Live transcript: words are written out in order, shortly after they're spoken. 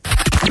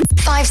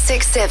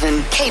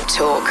567 Cape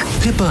Talk.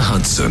 Pippa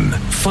Hudson,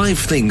 5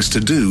 things to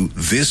do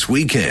this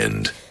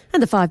weekend.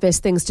 And the 5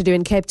 best things to do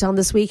in Cape Town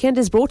this weekend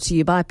is brought to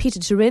you by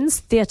Petersen's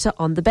Theatre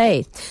on the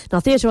Bay.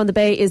 Now, Theatre on the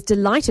Bay is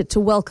delighted to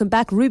welcome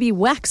back Ruby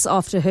Wax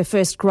after her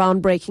first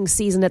groundbreaking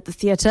season at the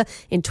theatre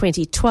in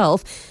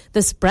 2012.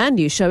 This brand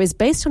new show is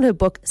based on her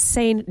book,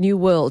 Sane New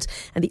World,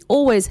 and the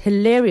always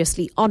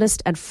hilariously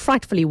honest and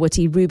frightfully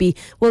witty Ruby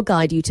will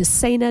guide you to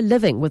saner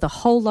living with a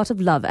whole lot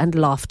of love and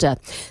laughter.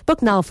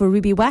 Book now for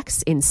Ruby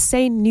Wax in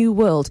Sane New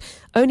World,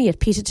 only at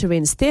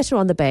Petersen's Theatre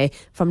on the Bay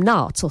from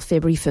now till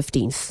February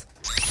 15th.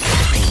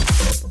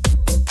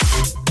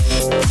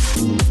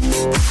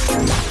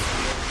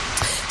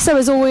 So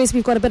as always,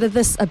 we've got a bit of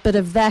this, a bit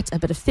of that, a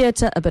bit of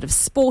theatre, a bit of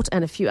sport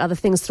and a few other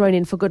things thrown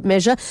in for good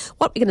measure.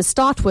 What we're going to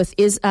start with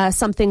is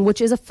something which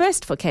is a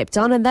first for Cape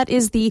Town, and that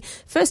is the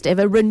first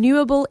ever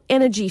Renewable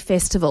Energy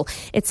Festival.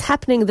 It's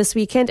happening this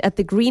weekend at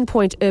the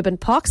Greenpoint Urban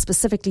Park,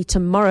 specifically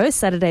tomorrow,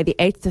 Saturday the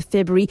 8th of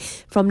February,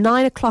 from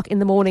 9 o'clock in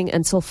the morning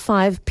until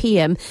 5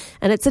 p.m.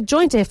 And it's a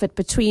joint effort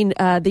between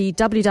the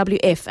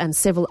WWF and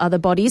several other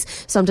bodies.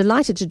 So I'm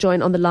delighted to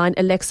join on the line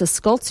Alexis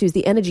Scholz, who's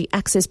the Energy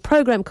Access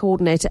Program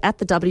Coordinator at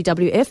the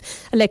WWF.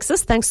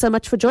 Alexis, thanks so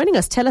much for joining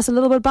us. Tell us a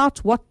little bit about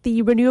what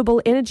the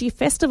Renewable Energy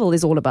Festival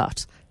is all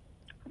about.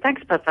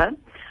 Thanks, Pippa.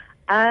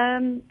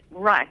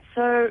 Right,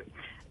 so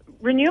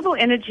renewable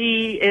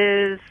energy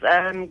is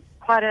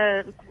quite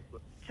a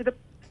to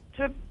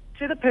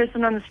the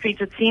person on the street.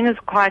 It's seen as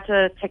quite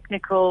a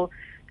technical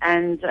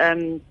and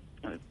kind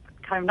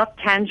of not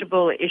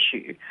tangible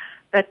issue.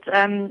 But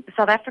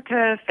South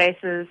Africa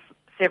faces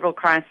several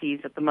crises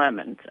at the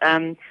moment.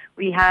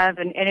 We have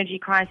an energy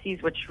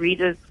crisis, which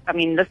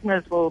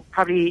listeners will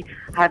probably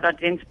have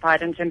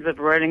identified in terms of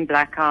rolling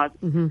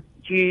blackouts,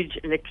 huge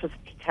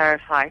electricity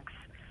tariff hikes,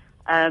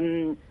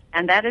 and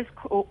that is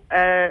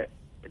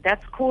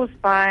that's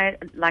caused by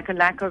like a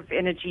lack of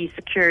energy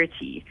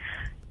security.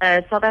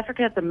 South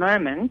Africa at the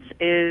moment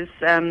is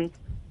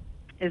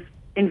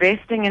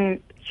investing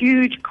in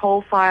huge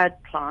coal-fired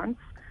plants,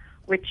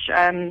 which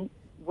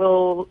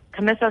will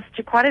commit us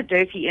to quite a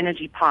dirty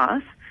energy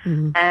path.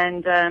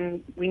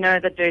 And we know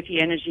that dirty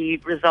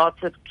energy results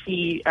as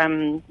key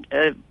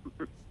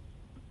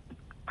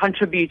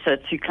contributor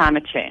to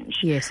climate change.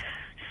 Yes.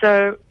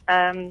 So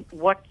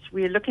what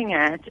we're looking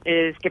at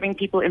is giving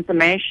people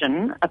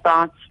information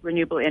about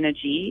renewable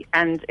energy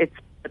and its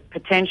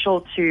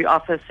potential to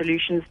offer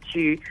solutions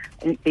to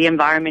the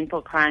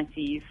environmental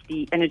crises,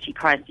 the energy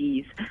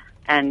crises,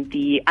 and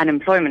the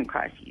unemployment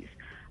crises.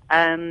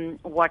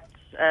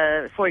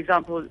 For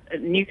example,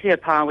 nuclear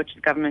power, which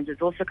the government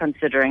is also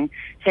considering,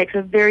 takes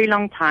a very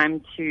long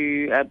time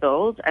to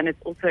build, and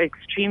it's also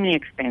extremely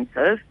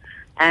expensive,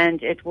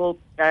 and it will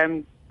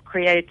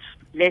create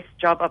less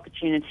job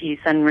opportunities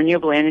than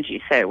renewable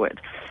energy, say it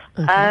would.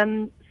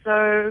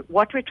 So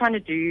what we're trying to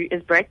do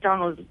is break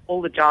down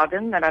all the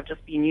jargon that I've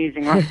just been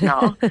using right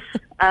now,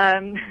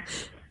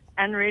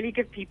 and really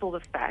give people the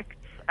facts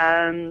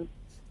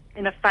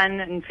in a fun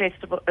and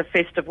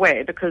festive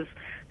way, because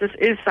this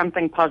is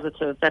something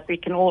positive that we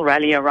can all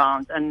rally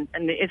around, and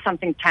there is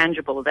something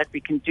tangible that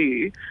we can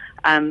do.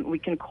 We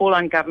can call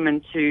on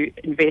government to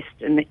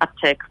invest in the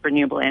uptake of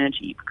renewable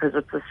energy because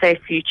it's a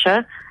safe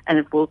future and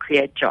it will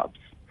create jobs.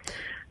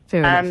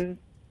 Fair enough.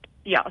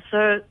 Yeah,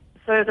 so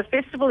the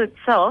festival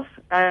itself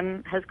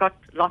has got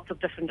lots of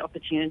different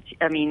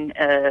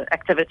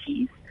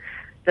activities.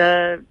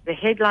 The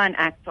headline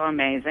acts are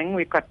amazing.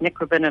 We've got Nick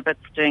Rabinovitz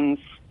doing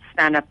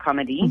stand-up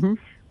comedy.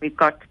 We've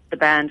got the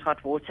band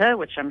Hot Water,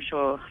 which I'm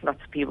sure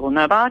lots of people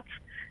know about.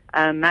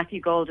 Matthew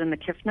Gold and the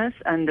Kiffness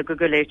and the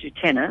Gugulethu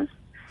Tenors.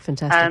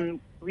 Fantastic.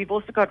 We've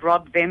also got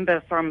Rob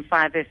Vember from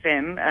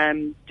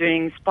 5FM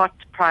doing spot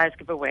prize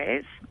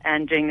giveaways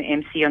and doing the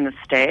MC on the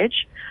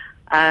stage.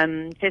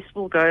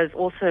 Festival goers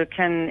also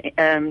can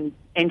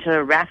enter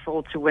a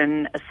raffle to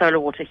win a solar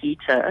water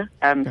heater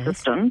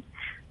system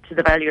to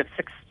the value of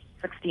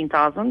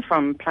 16,000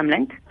 from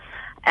Plumlink.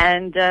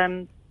 And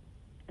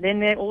then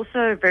there are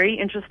also very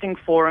interesting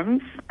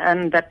forums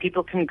that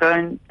people can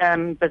go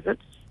and visit.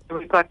 So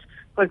we've got,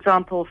 for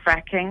example,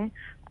 fracking.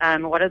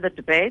 What are the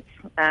debates?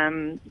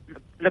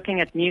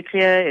 Looking at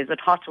nuclear, is it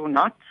hot or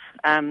not?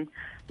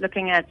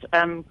 Looking at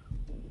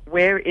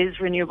where is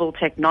renewable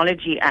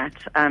technology at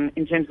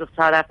in terms of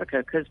South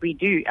Africa, because we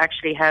do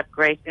actually have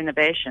great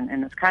innovation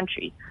in this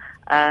country.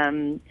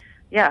 And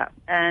there's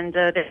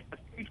a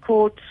food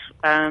court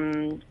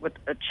with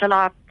a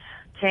chill-out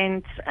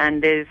tent,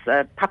 and there's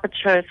puppet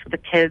shows for the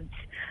kids.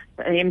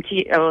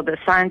 The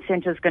science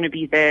center is going to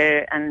be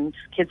there, and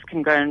kids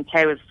can go and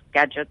play with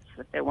gadgets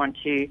if they want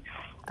to.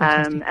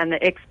 And the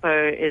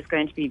expo is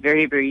going to be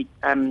very, very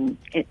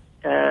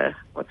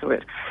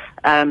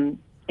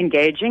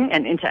engaging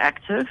and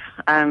interactive.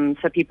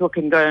 So people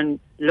can go and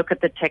look at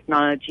the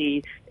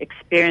technology,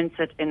 experience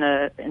it in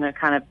a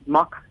kind of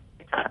mock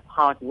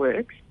how it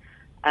works.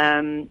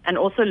 And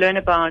also learn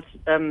about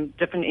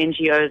different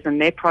NGOs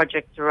and their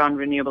projects around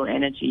renewable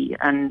energy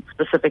and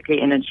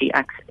specifically energy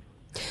access.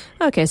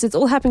 Okay, so it's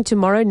all happening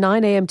tomorrow,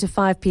 9 a.m. to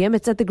 5 p.m.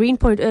 It's at the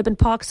Greenpoint Urban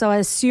Park, so I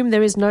assume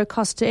there is no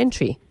cost to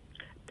entry.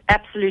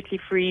 Absolutely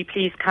free.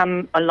 Please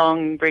come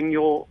along, bring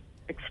your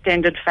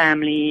extended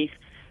family,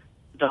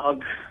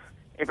 dog,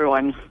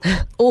 everyone.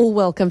 All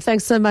welcome.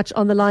 Thanks so much.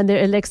 On the line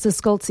there,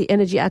 Alexis, Scholz, the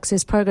Energy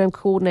Access Program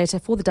Coordinator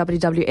for the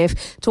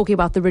WWF, talking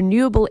about the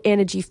Renewable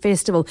Energy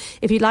Festival.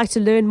 If you'd like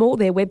to learn more,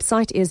 their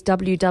website is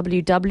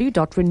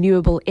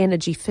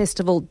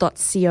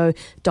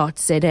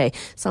www.renewableenergyfestival.co.za.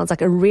 Sounds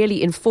like a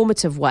really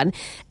informative one.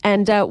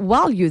 And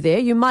while you're there,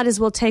 you might as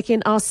well take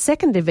in our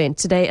second event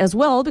today as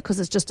well, because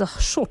it's just a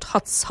short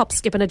hop,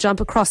 skip and a jump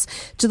across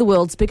to the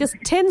world's biggest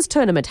tens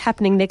tournament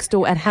happening next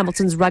door at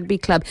Hamilton's Rugby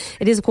Club.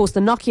 It is, of course,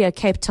 the Nokia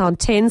Cape Town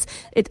Tens.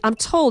 I'm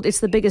told it's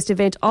the biggest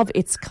event of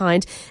its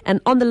kind. And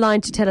on the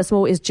line to tell us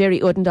more is Jerry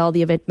Odendaal,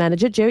 the event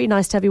manager. Jerry,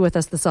 nice to have you with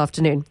us this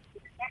afternoon.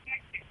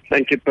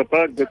 Thank you,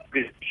 Papa. Good to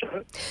be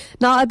here.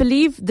 Now, I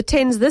believe the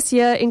Tens this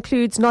year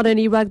includes not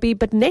only rugby,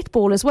 but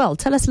netball as well.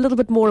 Tell us a little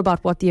bit more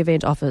about what the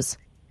event offers.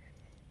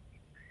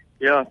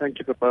 Yeah, thank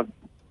you, Papa.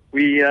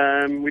 We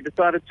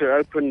decided to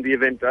open the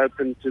event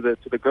to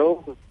the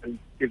girls and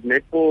give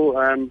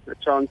netball a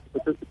chance to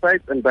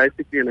participate. And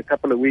basically, in a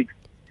couple of weeks,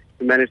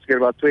 we managed to get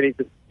about 20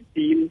 to 50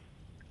 teams.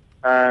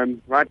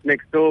 Right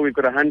next door, we've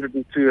got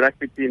 102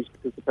 rugby teams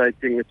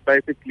participating. It's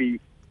basically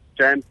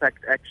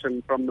jam-packed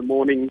action from the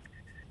morning,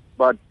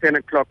 about 10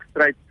 o'clock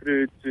straight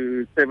through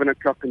to 7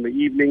 o'clock in the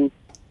evening.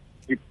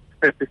 You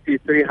expect to see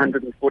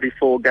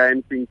 344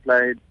 games being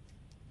played,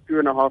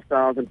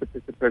 2,500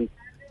 participants.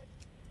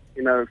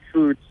 You know,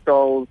 food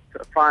stalls,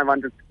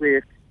 500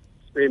 square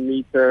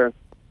meter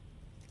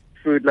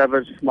food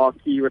lovers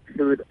marquee with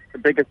food, the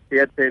biggest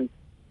beer tent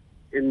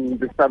in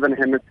the southern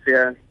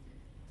hemisphere.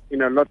 You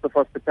know, lots of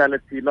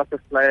hospitality, lots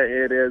of player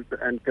areas,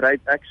 and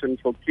great action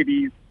for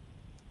kiddies,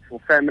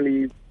 for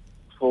families,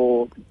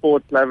 for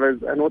sports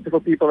lovers, and also for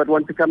people that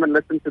want to come and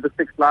listen to the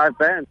 6 live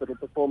bands that will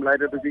perform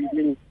later this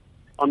evening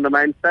on the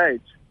main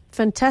stage.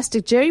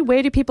 Fantastic. Jerry,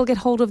 where do people get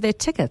hold of their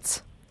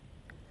tickets?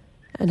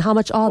 And how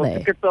much are they?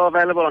 Tickets are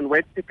available on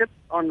web tickets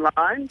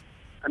online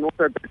and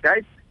also at the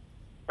gate.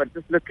 But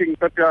just looking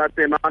at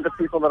the amount of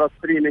people that are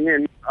streaming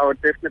in, I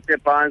would definitely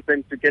advise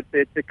them to get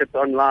their tickets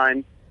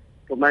online.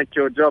 It will make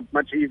your job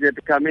much easier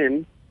to come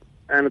in,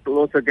 and it will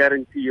also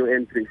guarantee your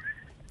entry.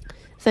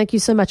 Thank you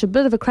so much. A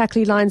bit of a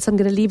crackly line, so I'm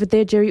going to leave it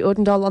there. Jerry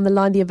Odendaal on the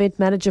line, the event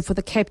manager for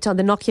the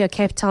Nokia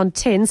Cape Town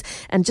Tens.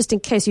 And just in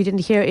case you didn't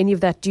hear any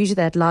of that due to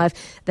that line,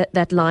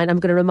 I'm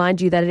going to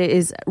remind you that it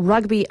is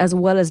rugby as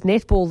well as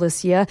netball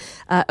this year.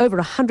 Over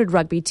 100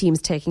 rugby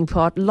teams taking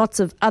part. Lots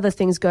of other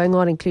things going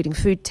on, including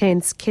food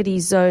tents,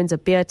 kiddie zones, a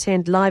beer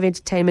tent, live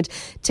entertainment.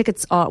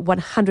 Tickets are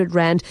 100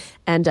 Rand.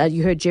 And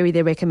you heard Jerry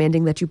there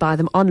recommending that you buy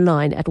them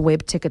online at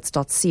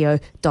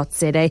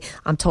webtickets.co.za.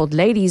 I'm told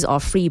ladies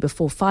are free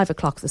before 5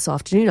 o'clock this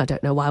afternoon. I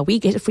don't know why we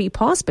get a free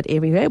pass, but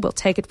anyway, we'll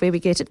take it where we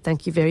get it.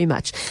 Thank you very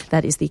much.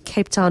 That is the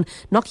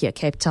Nokia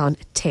Cape Town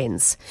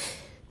Tens.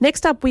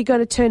 Next up, we're going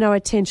to turn our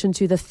attention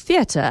to the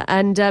theatre,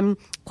 and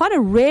quite a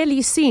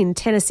rarely seen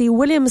Tennessee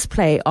Williams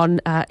play on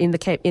in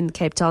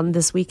Cape Town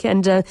this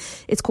weekend.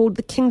 It's called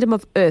The Kingdom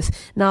of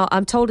Earth. Now,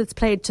 I'm told it's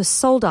played to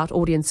sold-out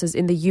audiences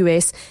in the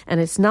US, and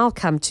it's now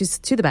come to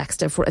the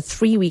Baxter for a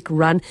 3-week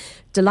run.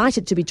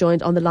 Delighted to be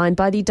joined on the line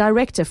by the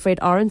director, Fred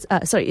Arendse.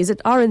 Is it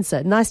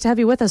Arendse? Nice to have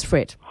you with us,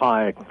 Fred.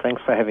 Hi,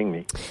 thanks for having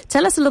me.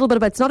 Tell us a little bit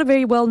about it. It's not a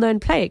very well-known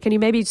play. Can you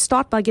maybe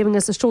start by giving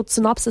us a short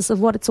synopsis of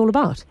what it's all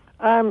about?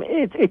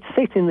 It's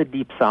set in the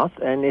Deep South,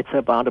 and it's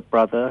about a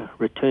brother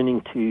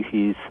returning to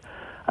his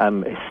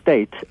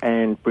estate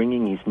and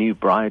bringing his new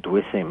bride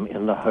with him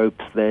in the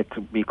hopes that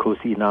because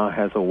he now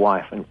has a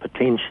wife and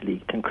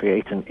potentially can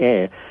create an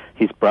heir,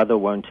 his brother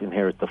won't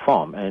inherit the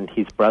farm. And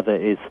his brother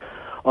is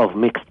of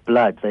mixed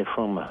blood. They're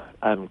from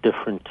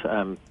different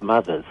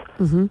mothers.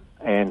 Mm-hmm.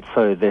 And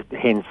so that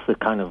hence the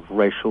kind of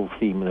racial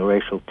theme, the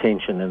racial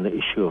tension and the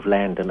issue of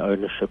land and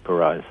ownership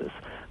arises,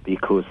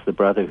 because the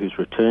brother who's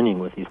returning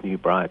with his new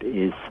bride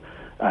has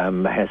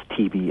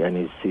TB and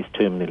is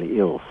terminally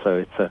ill. So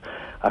it's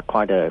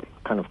quite a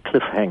kind of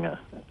cliffhanger.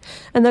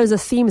 And those are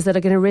themes that are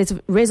going to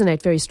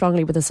resonate very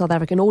strongly with the South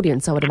African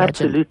audience, I would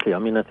imagine. Absolutely. I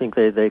mean, I think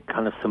they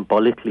kind of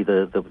symbolically,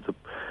 the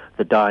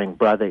dying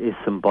brother is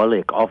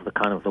symbolic of the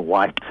kind of the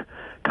white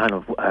kind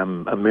of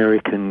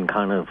American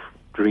kind of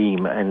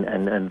dream,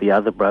 and the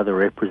other brother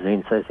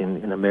represents, as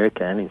in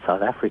America and in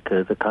South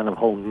Africa, the kind of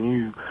whole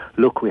new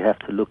look. We have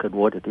to look at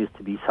what it is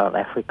to be South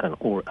African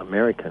or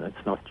American.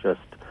 It's not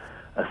just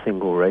a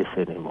single race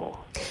anymore.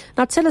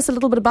 Now tell us a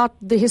little bit about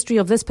the history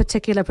of this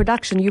particular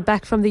production. You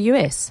back from the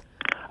US?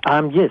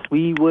 Yes,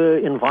 we were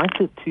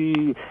invited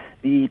to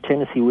the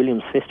Tennessee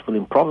Williams Festival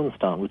in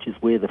Provincetown, which is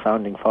where the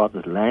founding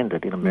fathers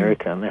landed in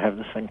America, and they have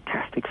this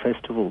fantastic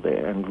festival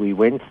there. And we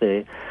went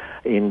there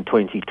in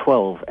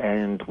 2012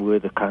 and were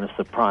the kind of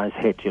surprise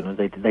hit. You know,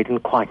 they didn't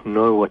quite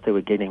know what they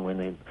were getting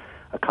when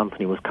a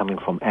company was coming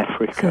from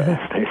Africa, as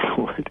they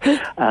saw it.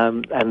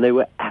 And they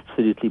were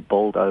absolutely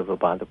bowled over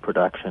by the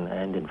production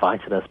and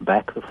invited us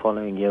back the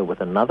following year with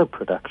another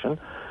production.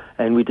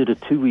 And we did a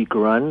 2-week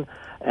run,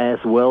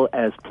 as well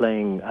as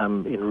playing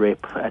in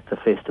rep at the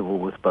festival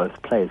with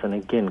both plays. And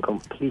again,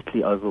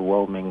 completely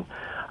overwhelming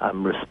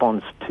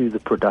response to the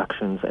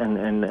productions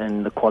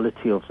and the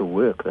quality of the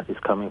work that is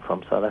coming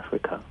from South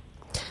Africa.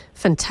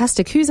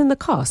 Fantastic. Who's in the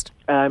cast?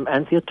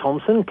 Anthea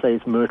Thompson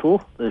plays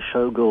Myrtle, the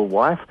showgirl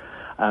wife.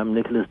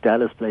 Nicholas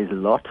Dallas plays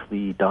Lot,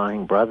 the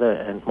dying brother,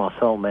 and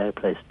Marcel Mayer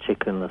plays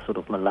Chicken, the sort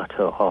of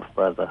mulatto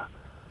half-brother.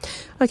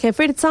 Okay,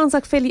 Fred, it sounds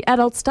like fairly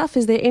adult stuff.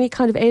 Is there any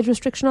kind of age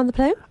restriction on the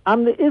play?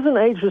 There is an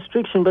age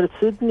restriction, but it's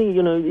certainly,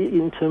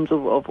 in terms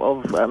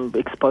of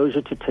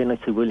exposure to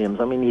Tennessee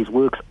Williams. I mean, his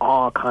works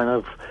are kind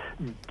of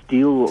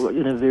deal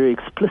in a very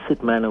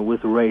explicit manner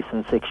with race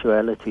and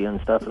sexuality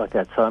and stuff like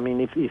that. So, I mean,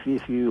 if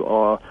you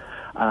are...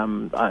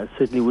 I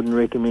certainly wouldn't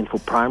recommend for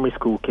primary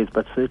school kids,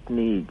 but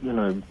certainly,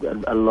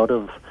 a lot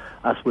of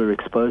us were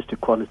exposed to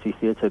quality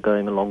theatre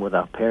going along with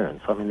our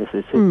parents. I mean, there's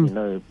certainly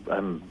no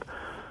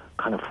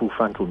kind of full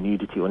frontal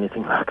nudity or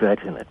anything like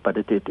that in it, but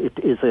it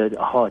is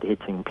a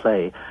hard-hitting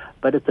play.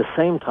 But at the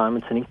same time,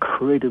 it's an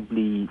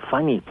incredibly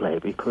funny play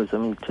because, I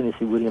mean,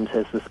 Tennessee Williams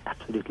has this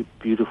absolutely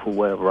beautiful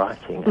way of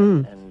writing,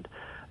 and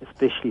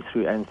especially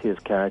through Anthea's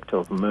character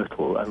of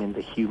Myrtle, I mean,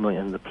 the humour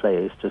in the play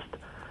is just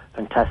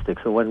fantastic.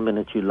 So one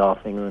minute you're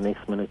laughing and the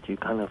next minute you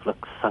kind of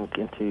look sunk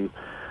into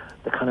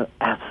the kind of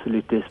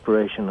absolute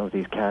desperation of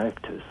these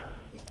characters.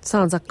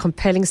 Sounds like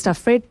compelling stuff.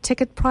 Fred,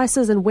 ticket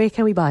prices and where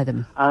can we buy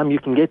them? You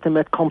can get them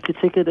at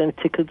CompuTicket, and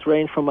tickets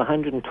range from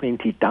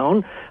 120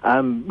 down.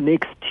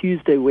 Next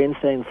Tuesday,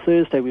 Wednesday and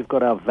Thursday we've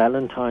got our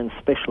Valentine's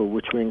special,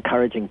 which we're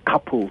encouraging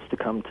couples to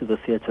come to the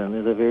theatre, and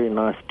there's a very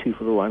nice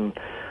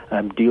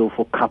 2-for-1 deal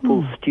for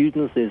couples.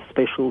 Students, there's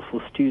specials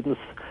for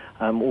students,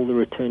 all the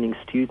returning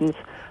students.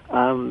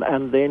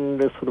 And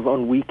then sort of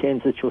on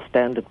weekends it's your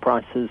standard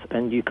prices,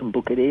 and you can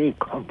book at any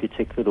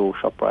CompuTicket or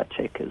ShopRite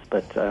Checkers,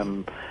 but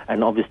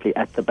and obviously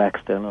at the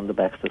Baxter and on the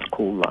Baxter's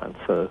call line.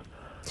 So,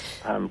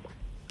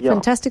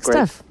 fantastic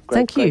stuff.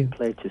 Thank you. Great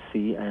play to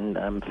see, and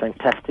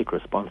fantastic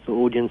response. The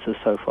audiences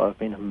so far have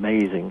been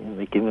amazing, and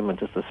they give them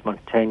just a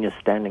spontaneous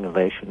standing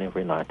ovation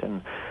every night.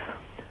 And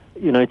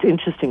it's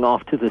interesting.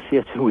 After the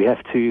theatre,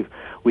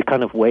 we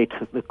kind of wait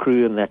the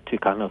crew and that to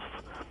kind of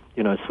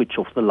switch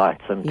off the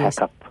lights and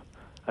pack up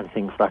and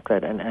things like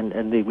that,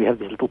 and we have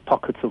these little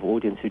pockets of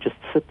audience who just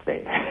sit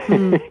there.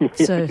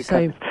 So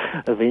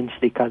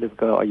eventually kind of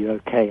go, "Are you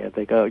okay?" And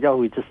they go, "Yeah,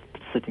 we're just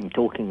sitting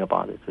talking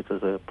about it," which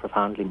was a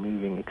profoundly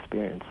moving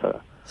experience.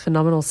 So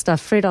phenomenal stuff.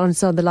 Fred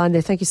Arendse on the line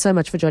there. Thank you so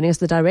much for joining us,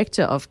 the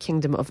director of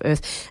Kingdom of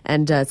Earth,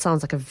 and it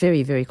sounds like a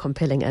very, very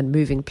compelling and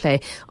moving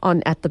play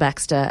on at the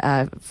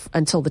Baxter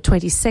until the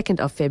 22nd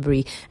of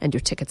February, and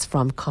your tickets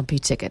from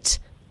CompuTicket.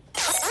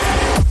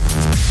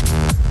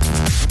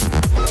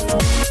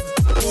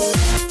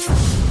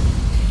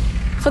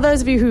 For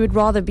those of you who would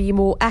rather be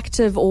more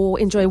active or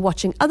enjoy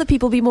watching other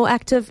people be more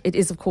active, it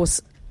is, of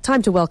course,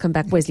 time to welcome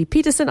back Wesley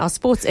Petersen, our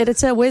sports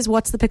editor. Wes,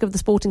 what's the pick of the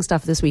sporting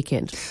stuff this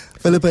weekend?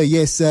 Philippa,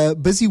 yes,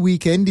 busy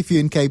weekend if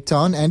you're in Cape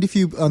Town and if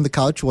you're on the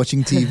couch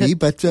watching TV.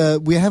 But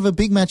we have a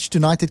big match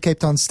tonight at Cape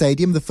Town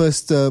Stadium. The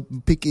first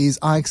pick is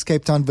Ajax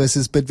Cape Town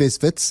versus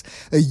Bidvest Wits.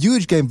 A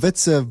huge game.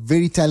 Wits, a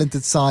very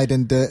talented side,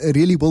 and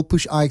really will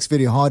push Ajax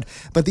very hard.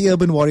 But the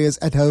Urban Warriors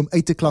at home,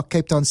 8 o'clock,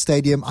 Cape Town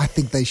Stadium. I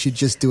think they should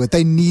just do it.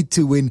 They need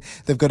to win.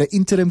 They've got an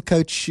interim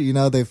coach.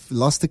 They've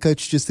lost the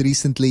coach just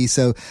recently.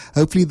 So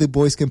hopefully the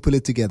boys can pull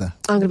it together.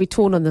 I'm going to be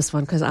torn on this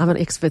one because I'm an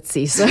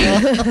ex-Witsy, so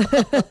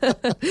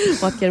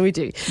what can we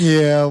do?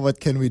 Yeah, what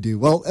can we do?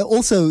 Well,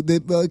 also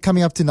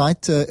coming up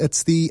tonight,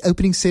 it's the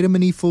opening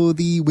ceremony for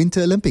the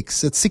Winter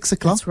Olympics at 6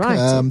 o'clock. That's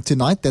right.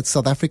 Tonight. That's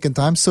South African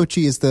time.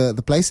 Sochi is the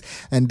place.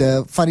 And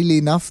funnily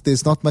enough,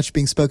 there's not much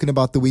being spoken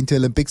about the Winter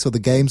Olympics or the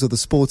games or the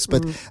sports,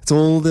 but it's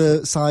all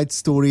the side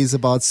stories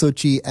about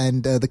Sochi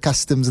and the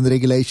customs and the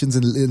regulations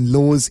and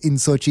laws in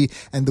Sochi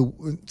and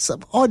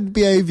some odd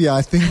behavior,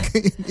 I think,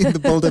 in the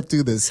build-up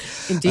to this.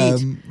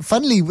 Indeed.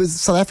 Funnily,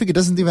 South Africa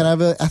doesn't even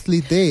have an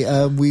athlete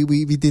there.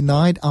 We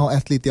denied our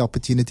athlete the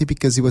opportunity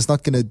because he was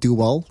not going to do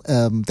well.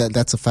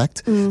 That's a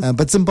fact.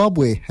 But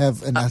Zimbabwe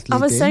have an athlete there.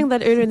 I was saying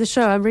that earlier in the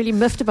show. I'm really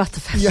miffed about the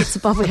fact that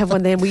Zimbabwe have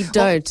one there and we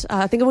don't.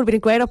 I think it would have been a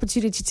great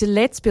opportunity to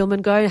let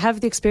Spielman go and have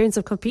the experience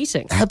of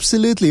competing.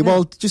 Absolutely. Yeah.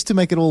 Well, just to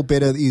make it all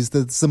better is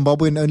that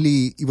Zimbabwean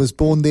he was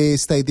born there,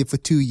 stayed there for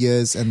 2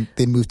 years and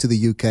then moved to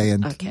the UK.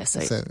 And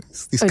so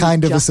he's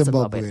kind of a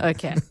Zimbabwean.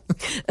 Okay.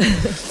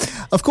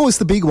 Of course,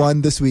 the big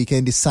one this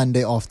weekend is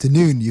Sunday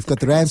afternoon. You've got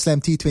the Ram Slam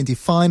T20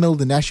 final,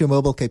 the National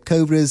Mobile Cape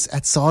Cobras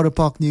at Sahara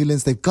Park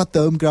Newlands. They've got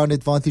the home ground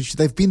advantage.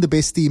 They've been the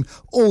best team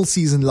all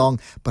season long.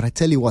 But I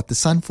tell you what, the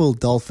Sunfall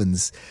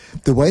Dolphins,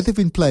 the way they've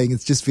been playing,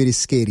 it's just very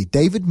scary.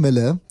 David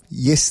Miller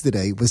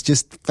yesterday was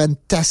just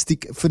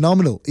fantastic,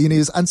 phenomenal. He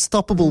was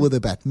unstoppable with the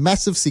bat.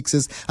 Massive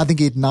sixes. I think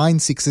he had 9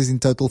 sixes in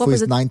total for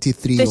his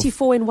 93.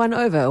 34 in one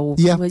over.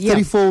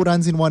 34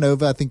 runs in one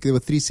over. I think there were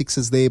 3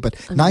 sixes there, but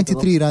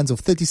 93 runs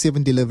of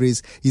 37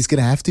 deliveries. He's going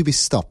to have to be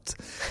stopped.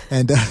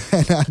 And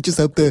I just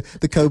hope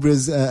the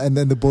Cobras and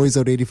then the boys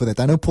are ready for that.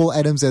 I know Paul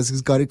Adams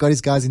has got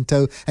his guys in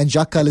tow, and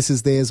Jacques Cullis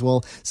is there as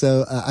well.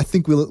 So I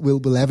think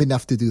we'll have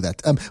enough to do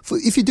that.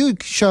 If you do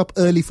show up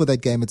early for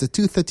that game, it's a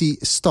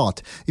 2:30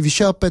 start. If you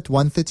show up at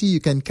 1:30, you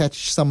can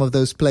catch some of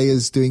those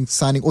players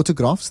signing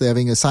autographs. They're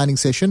having a signing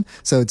session.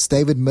 So it's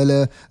David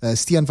Miller,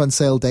 Stian van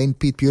Zyl, Dane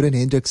Piet, Buren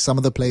Hendricks, some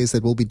of the players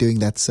that will be doing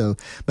that. So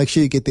make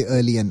sure you get there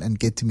early and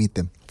get to meet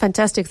them.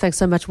 Fantastic. Thanks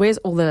so much, Wes.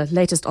 All the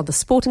latest on the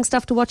sporting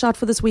stuff to watch out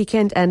for this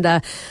weekend. And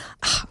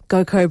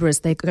go Cobras.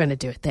 They're going to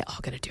do it. They are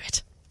going to do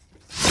it.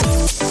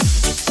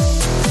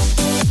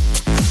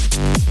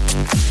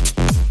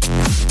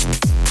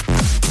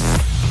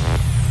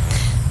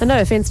 And no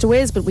offence to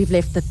Wes, but we've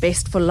left the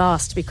best for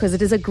last because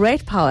it is a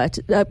great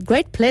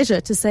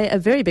pleasure to say a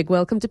very big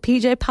welcome to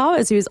PJ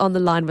Powers, who is on the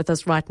line with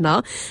us right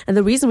now. And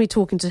the reason we're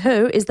talking to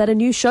her is that a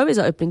new show is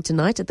opening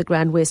tonight at the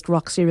Grand West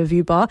Roxy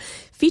Review Bar,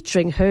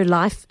 featuring her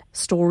life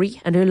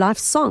story and her life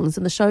songs.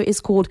 And the show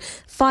is called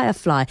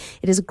Firefly.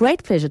 It is a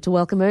great pleasure to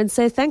welcome her and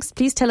say thanks.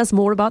 Please tell us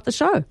more about the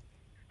show.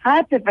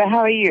 Hi, Pippa. How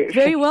are you?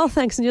 Very well,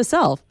 thanks. And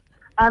yourself?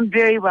 I'm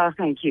very well,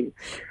 thank you.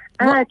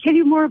 Tell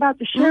you more about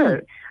the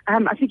show.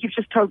 I think you've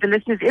just told the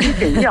listeners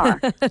everything. Yeah,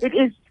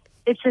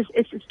 it's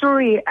a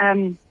story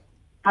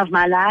of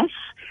my life.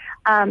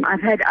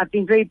 I've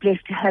been very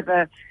blessed to have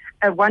a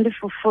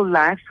wonderful full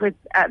life with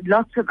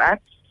lots of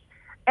ups,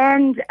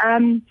 and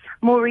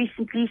more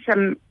recently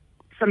some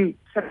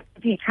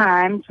happy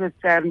times with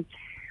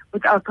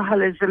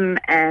alcoholism,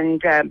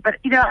 and but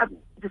I've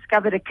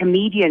discovered a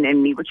comedian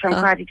in me, which I'm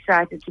quite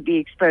excited to be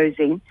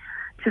exposing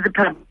to the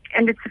public,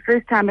 and it's the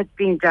first time it's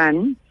been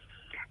done.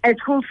 And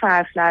it's called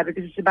Firefly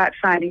because it's about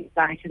finding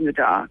light in the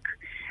dark,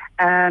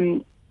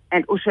 and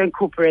also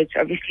incorporates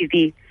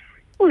obviously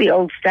all the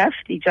old stuff,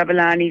 the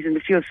Jabalanis and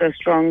the Feel So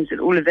Strongs and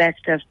all of that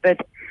stuff,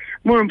 but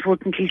more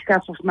importantly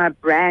stuff off my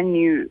brand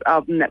new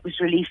album that was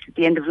released at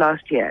the end of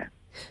last year.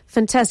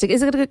 Fantastic.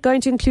 Is it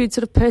going to include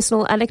sort of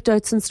personal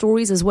anecdotes and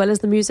stories as well as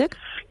the music?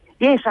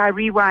 Yes, I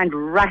rewind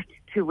right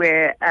to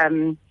where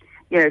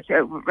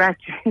right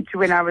to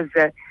when I was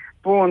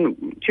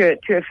born to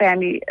a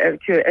family,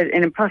 to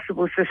an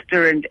impossible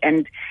sister, and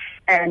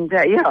I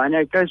know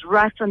it goes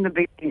right from the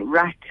beginning,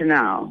 right to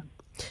now.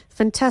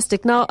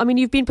 Fantastic. Now, I mean,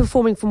 you've been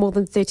performing for more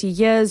than 30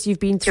 years.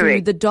 You've been through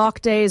Correct. the dark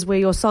days where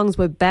your songs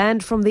were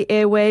banned from the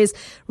airways,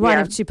 right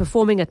up to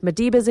performing at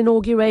Madiba's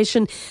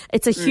inauguration.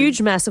 It's a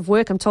huge, massive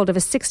work. I'm told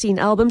over 16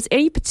 albums.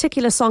 Any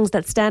particular songs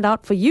that stand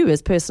out for you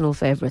as personal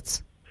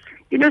favourites?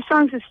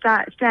 Songs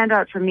that stand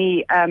out for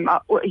me,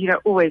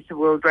 always the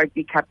World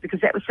Rugby Cup,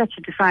 because that was such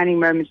a defining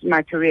moment in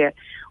my career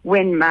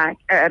when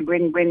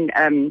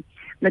Madiba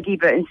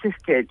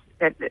insisted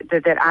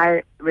that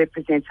I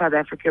represent South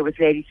Africa with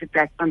Ladies with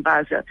Black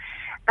Mambazo.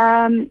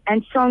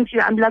 And songs,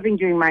 I'm loving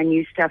doing my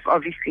new stuff,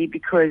 obviously,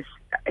 because,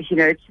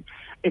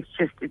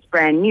 it's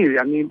brand new.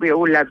 I mean, we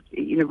all love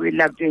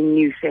doing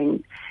new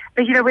things.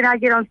 But, when I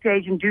get on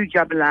stage and do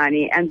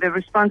Jabulani, and the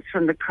response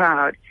from the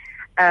crowd,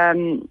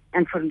 and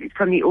from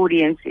the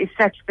audience is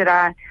such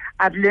that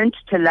I've learned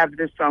to love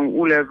the song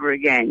all over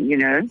again,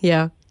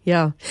 Yeah.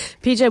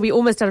 PJ, we're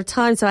almost out of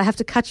time, so I have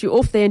to cut you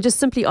off there and just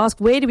simply ask,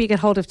 where do we get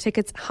hold of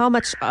tickets? How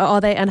much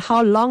are they, and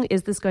how long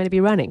is this going to be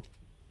running?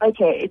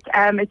 Okay, it's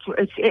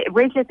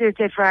Wednesday,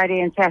 Thursday, Friday,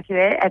 and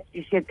Saturday. As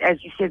you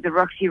said, the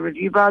Roxy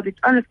Review Bar. It's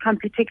on a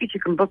complete ticket you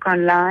can book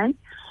online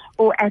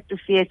or at the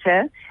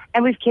theatre,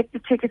 and we've kept the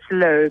tickets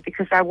low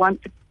because I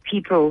want the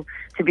people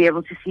to be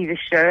able to see the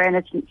show, and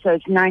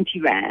it's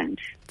 90 Rand.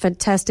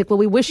 Fantastic. Well,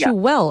 we wish you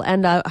well,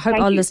 and I hope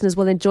our listeners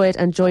will enjoy it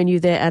and join you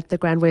there at the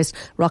Grand West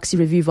Roxy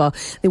Review Bar.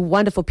 The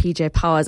wonderful PJ Powers.